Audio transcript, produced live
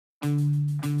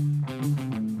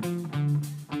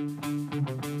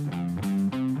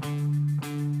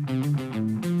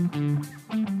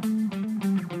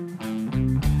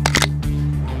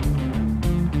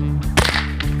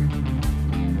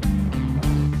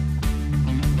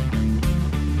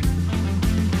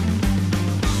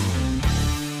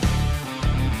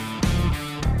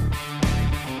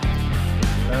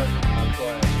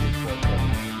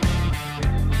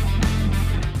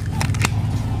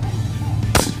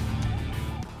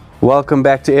Welcome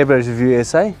back to Airbrush Review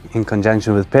SA in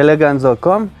conjunction with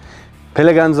pelletguns.com.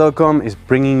 Pelletguns.com is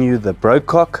bringing you the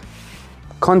BROCOCK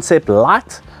Concept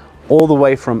Lite all the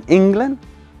way from England.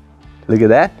 Look at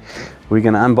that. We're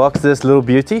going to unbox this little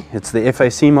beauty. It's the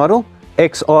FAC model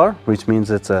XR, which means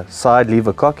it's a side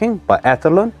lever cocking by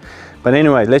Athlon. But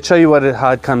anyway, let's show you how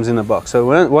it comes in the box.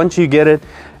 So once you get it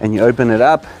and you open it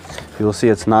up, you'll see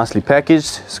it's nicely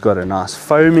packaged. It's got a nice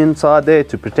foam inside there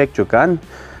to protect your gun.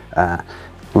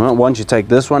 Well, once you take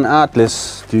this one out,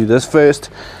 let's do this first.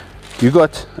 You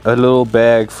got a little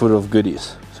bag full of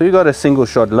goodies. So you got a single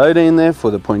shot loader in there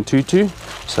for the .22.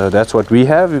 So that's what we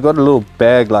have. You've got a little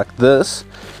bag like this.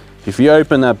 If you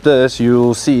open up this,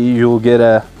 you'll see you'll get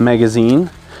a magazine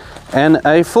and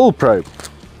a full probe.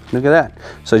 Look at that.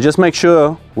 So just make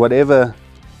sure whatever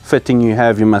fitting you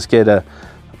have, you must get a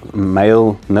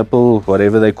male nipple,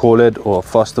 whatever they call it, or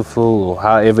foster full, or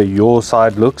however your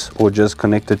side looks, or just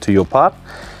connect it to your pipe.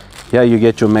 Here you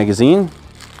get your magazine,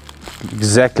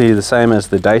 exactly the same as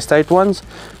the day state ones.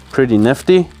 Pretty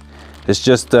nifty. It's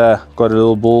just got a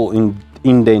little ball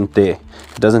indent there.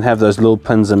 It doesn't have those little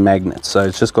pins and magnets, so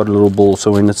it's just got a little ball,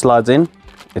 so when it slides in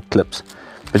it clips.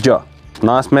 But yeah,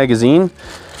 nice magazine.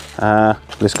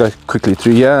 Let's go quickly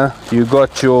through here. You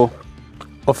got your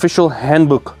official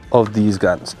handbook of these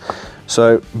guns.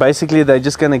 So basically they're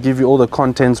just going to give you all the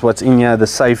contents, what's in here, the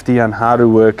safety and how to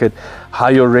work it, how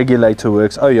your regulator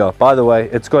works. Oh yeah, by the way,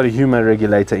 it's got a Huma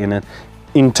regulator in it,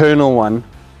 internal one,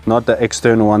 not the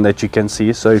external one that you can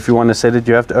see. So if you want to set it,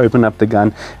 you have to open up the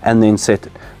gun and then set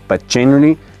it, but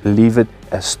generally leave it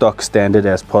as stock standard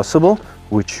as possible,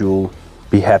 which you'll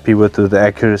be happy with the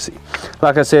accuracy.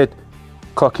 Like I said,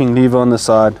 cocking lever on the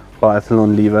side,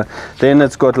 biathlon lever. Then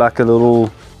it's got like a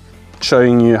little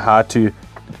showing you how to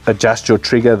adjust your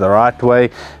trigger the right way,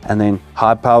 and then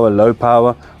high power, low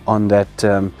power on that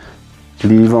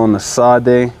lever on the side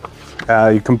there.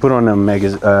 You can put on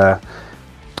a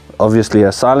obviously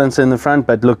a silencer in the front,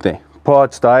 but look there,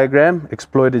 parts diagram,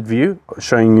 exploited view,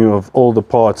 showing you of all the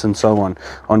parts and so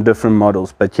on different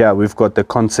models. But yeah, we've got the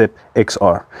Concept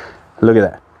XR. Look at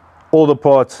that, all the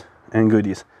parts and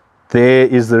goodies. There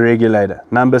is the regulator,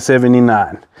 number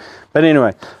 79. But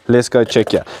anyway, let's go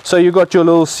check here. So you got your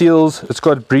little seals. It's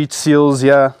got breech seals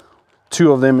here,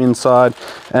 2 of them inside,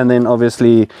 and then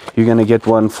obviously you're going to get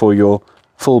one for your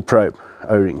full probe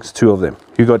O-rings, 2 of them.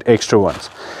 You got extra ones.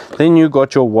 Then you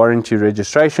got your warranty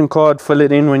registration card. Fill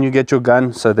it in when you get your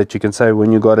gun, so that you can say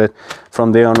when you got it.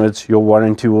 From there onwards, your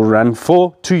warranty will run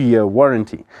for 2-year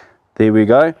warranty. There we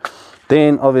go.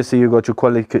 Then obviously you got your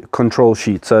quality control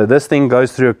sheet. So this thing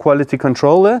goes through a quality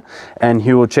controller, and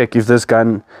he will check if this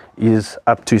gun is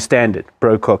up to standard,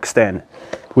 BROCOCK standard,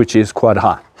 which is quite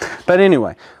high. But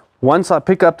anyway, once I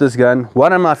pick up this gun,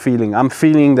 what am I feeling? I'm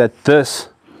feeling that this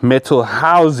metal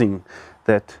housing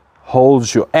that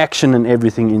holds your action and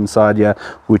everything inside here,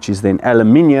 which is then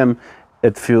aluminium,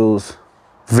 it feels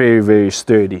very, very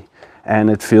sturdy, and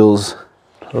it feels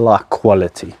like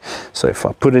quality. So if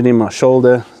I put it in my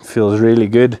shoulder, it feels really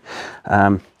good.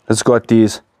 It's got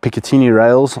these Picatinny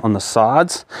rails on the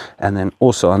sides and then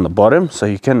also on the bottom, so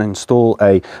you can install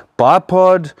a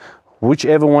bipod,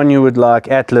 whichever one you would like,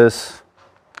 Atlas,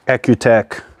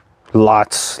 Accutac,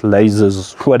 lights,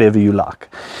 lasers, whatever you like.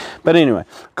 But anyway,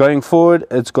 going forward,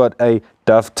 it's got a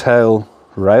dovetail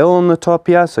rail on the top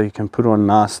here, so you can put on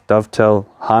nice dovetail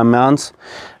high mounts,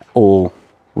 or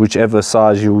whichever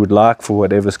size you would like for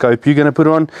whatever scope you're going to put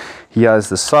on. Here's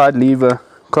the side lever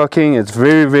cocking. It's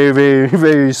very, very, very,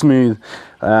 very smooth.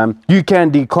 You can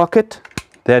decock it.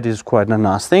 That is quite a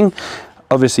nice thing.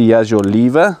 Obviously, here's your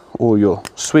lever, or your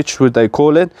switch, would they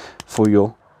call it, for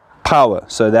your power.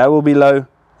 So that will be low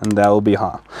and that will be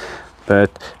high.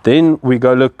 But then we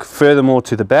go look furthermore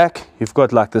to the back. You've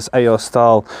got like this AR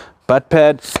style butt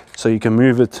pad, so you can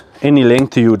move it any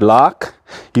length you would like.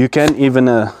 You can even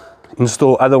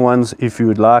install other ones if you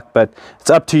would like, but it's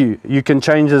up to you. You can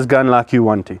change this gun like you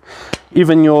want to.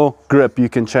 Even your grip, you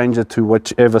can change it to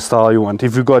whichever style you want.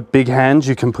 If you've got big hands,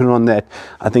 you can put on that,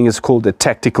 I think it's called the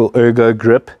tactical ergo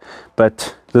grip,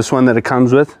 but this one that it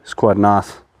comes with is quite nice.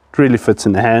 It really fits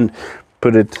in the hand.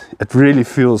 It really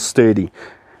feels sturdy,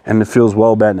 and it feels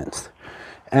well balanced.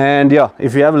 And yeah,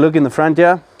 if you have a look in the front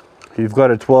here, you've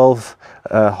got a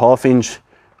 12.5-inch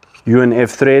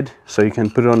UNF thread, so you can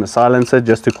put it on a silencer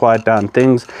just to quiet down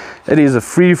things. It is a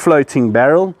free floating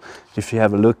barrel. If you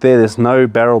have a look there, there's no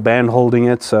barrel band holding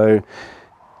it, so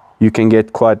you can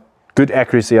get quite good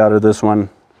accuracy out of this one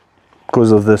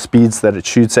because of the speeds that it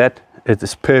shoots at. It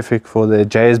is perfect for the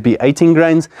JSB 18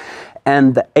 grains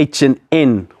and the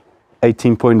H&N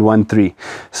 18.13.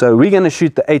 So we're going to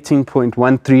shoot the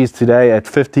 18.13s today at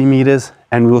 50 meters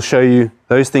and we'll show you.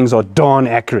 Those things are darn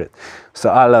accurate, so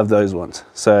I love those ones.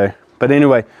 So, but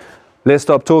anyway, let's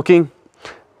stop talking.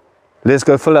 Let's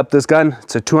go fill up this gun.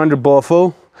 It's a 200 bar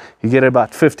full. You get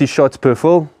about 50 shots per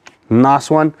full. Nice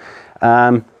one.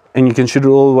 And you can shoot it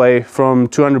all the way from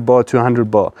 200 bar to 100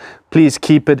 bar. Please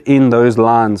keep it in those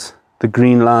lines, the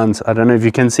green lines. I don't know if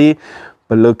you can see,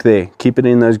 but look there. Keep it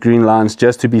in those green lines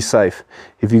just to be safe.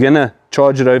 If you're gonna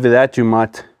charge it over that, you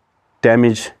might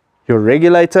damage your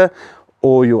regulator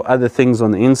or your other things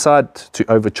on the inside to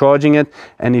overcharging it.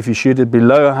 And if you shoot it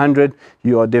below 100,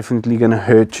 you are definitely gonna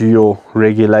hurt your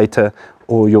regulator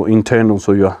or your internals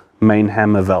or your main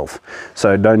hammer valve.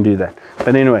 So don't do that.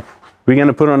 But anyway, we're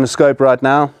gonna put on the scope right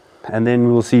now, and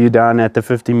then we'll see you down at the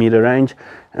 50 meter range,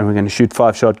 and we're gonna shoot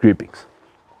 5-shot groupings.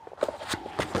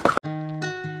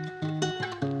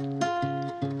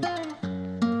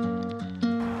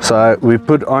 So we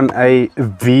put on a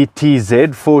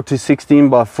VTZ 4-16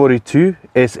 by 42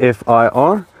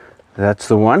 SFIR. That's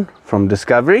the one from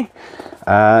Discovery.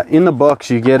 In the box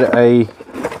you get a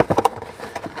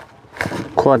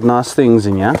quite nice things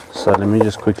in here. So let me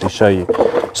just quickly show you.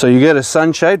 So you get a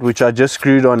sunshade, which I just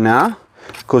screwed on now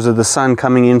because of the sun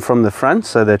coming in from the front,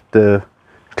 so that the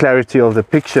clarity of the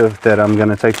picture that I'm going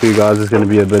to take for you guys is going to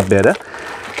be a bit better.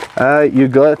 You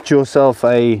got yourself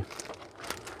a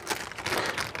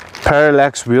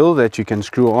parallax wheel that you can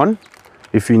screw on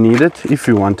if you need it, if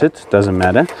you want it, doesn't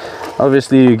matter.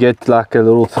 Obviously you get like a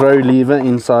little throw lever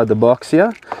inside the box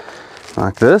here,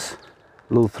 like this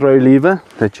little throw lever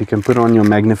that you can put on your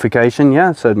magnification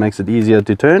here, so it makes it easier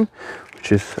to turn,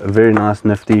 which is a very nice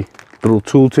nifty little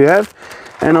tool to have.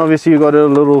 And obviously you got a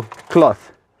little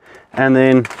cloth, and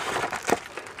then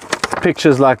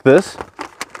pictures like this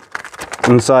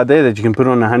inside there that you can put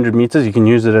on 100 meters. You can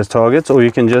use it as targets, or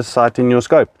you can just sight in your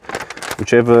scope,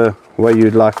 whichever way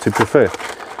you'd like to prefer.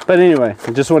 But anyway,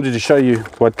 I just wanted to show you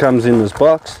what comes in this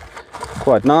box.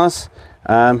 Quite nice.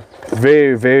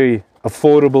 Very, very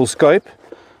affordable scope,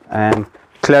 and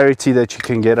clarity that you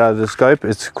can get out of the scope,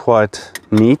 it's quite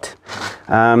neat.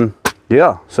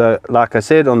 Yeah, so like I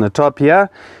said, on the top here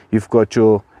you've got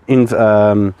your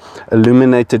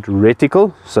illuminated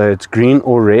reticle, so it's green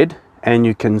or red, and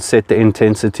you can set the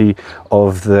intensity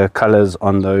of the colors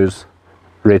on those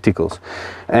reticles.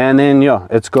 And then yeah,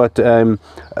 it's got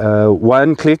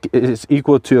 1 click is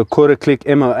equal to a 1/4 click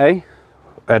MOA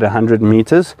at 100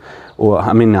 meters, or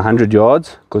I mean 100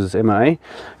 yards, because it's MOA.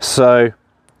 So,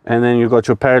 and then you've got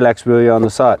your parallax wheel here on the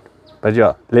side. But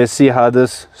yeah, let's see how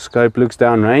this scope looks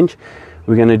downrange.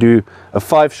 We're going to do a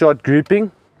 5-shot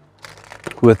grouping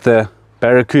with the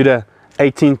Barracuda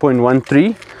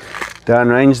 18.13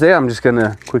 downrange there. I'm just going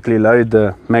to quickly load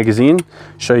the magazine,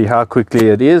 show you how quickly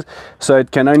it is. So it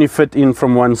can only fit in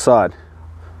from one side,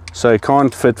 so it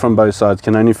can't fit from both sides,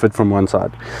 can only fit from one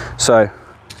side. So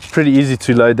pretty easy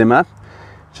to load them up.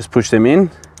 Just push them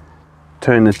in,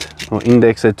 turn it or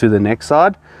index it to the next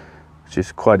side, which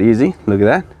is quite easy. Look at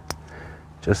that.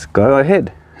 Just go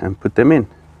ahead and put them in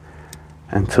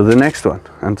until the next one,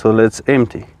 until it's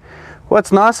empty.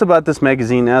 What's nice about this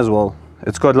magazine as well,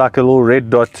 it's got like a little red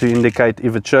dot to indicate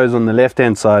if it shows on the left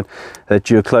hand side that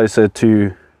you're closer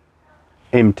to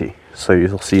empty. So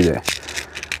you'll see there,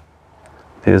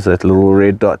 there's that little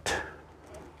red dot.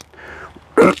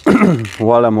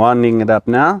 While I'm winding it up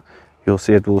now, you'll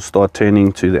see it will start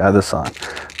turning to the other side.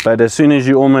 But as soon as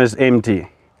you're almost empty,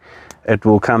 it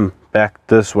will come back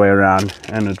this way around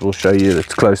and it will show you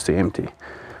it's close to empty,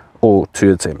 or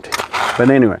to it's empty. But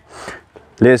anyway,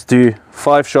 let's do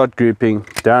 5-shot grouping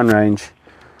downrange.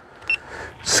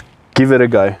 Just give it a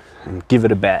go and give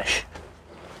it a bash.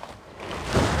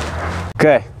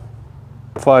 Okay,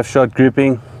 5-shot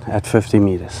grouping at 50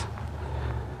 meters.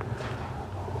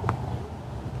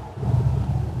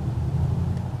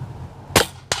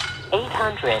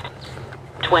 $826.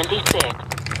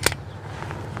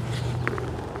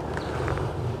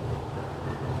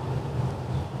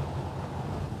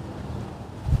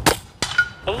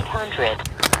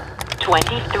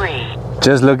 823.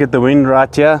 Just look at the wind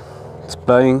right here. It's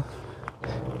blowing,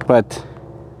 but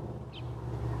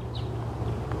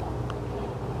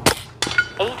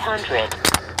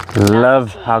 800.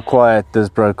 Love how quiet this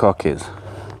BROCOCK is.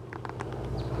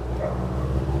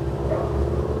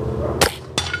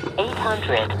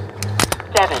 807.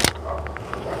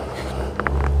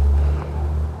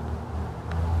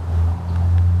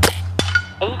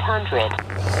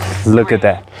 800. Look at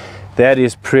that. That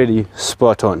is pretty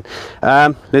spot on.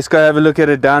 Let's go have a look at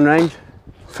it downrange.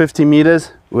 50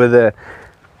 meters with a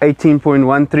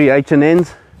 18.13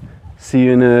 H&Ns. See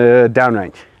you in a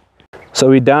downrange. So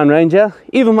we downrange here.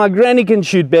 Even my granny can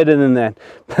shoot better than that.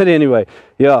 But anyway,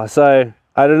 yeah, so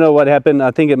I don't know what happened.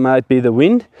 I think it might be the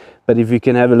wind, but if you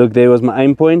can have a look, there was my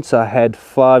aim point. So I had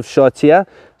 5 shots here,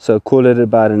 so call it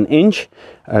about an inch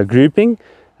grouping.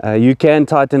 You can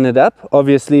tighten it up.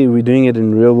 Obviously we're doing it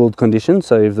in real world conditions,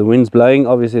 so if the wind's blowing,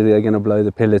 obviously they're going to blow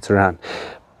the pellets around.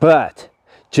 But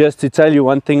just to tell you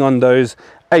one thing on those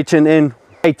H&N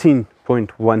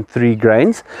 18.13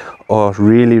 grains are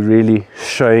really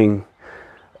showing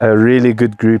a really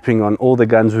good grouping on all the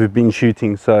guns we've been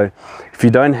shooting. So if you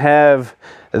don't have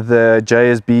the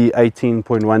JSB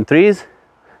 18.13s,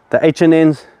 the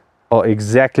H&Ns are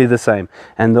exactly the same,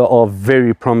 and they are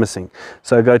very promising.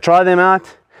 So go try them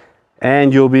out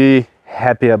and you'll be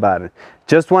happy about it.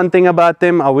 Just one thing about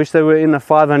them, I wish they were in a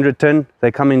 500 tin. They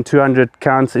come in 200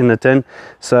 counts in a tin.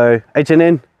 So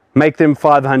H&N, make them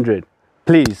 500.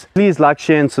 Please like,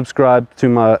 share and subscribe to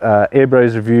my Air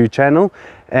Bros review channel,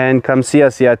 and come see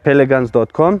us here at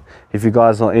pelletguns.com. If you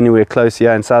guys are anywhere close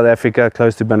here in South Africa,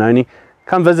 close to Benoni,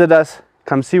 come visit us,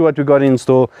 come see what we got in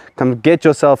store, come get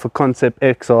yourself a Concept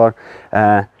XR.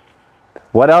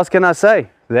 What else can I say?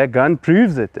 That gun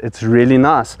proves it. It's really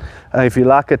nice. If you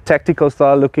like a tactical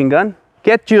style looking gun,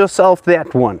 get yourself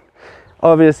that one.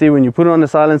 Obviously when you put it on the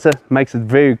silencer, it makes it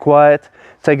very quiet.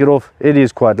 Take it off, it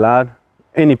is quite loud.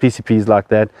 Any PCP is like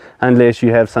that, unless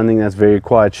you have something that's very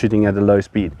quiet shooting at a low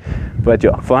speed. But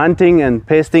yeah, for hunting and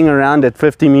pesting around at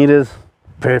 50 meters,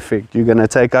 perfect. You're gonna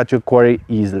take out your quarry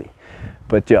easily.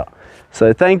 But yeah,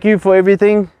 so thank you for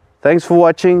everything. Thanks for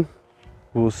watching.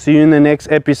 We'll see you in the next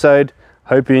episode.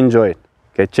 Hope you enjoyed.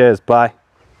 Okay, cheers, bye.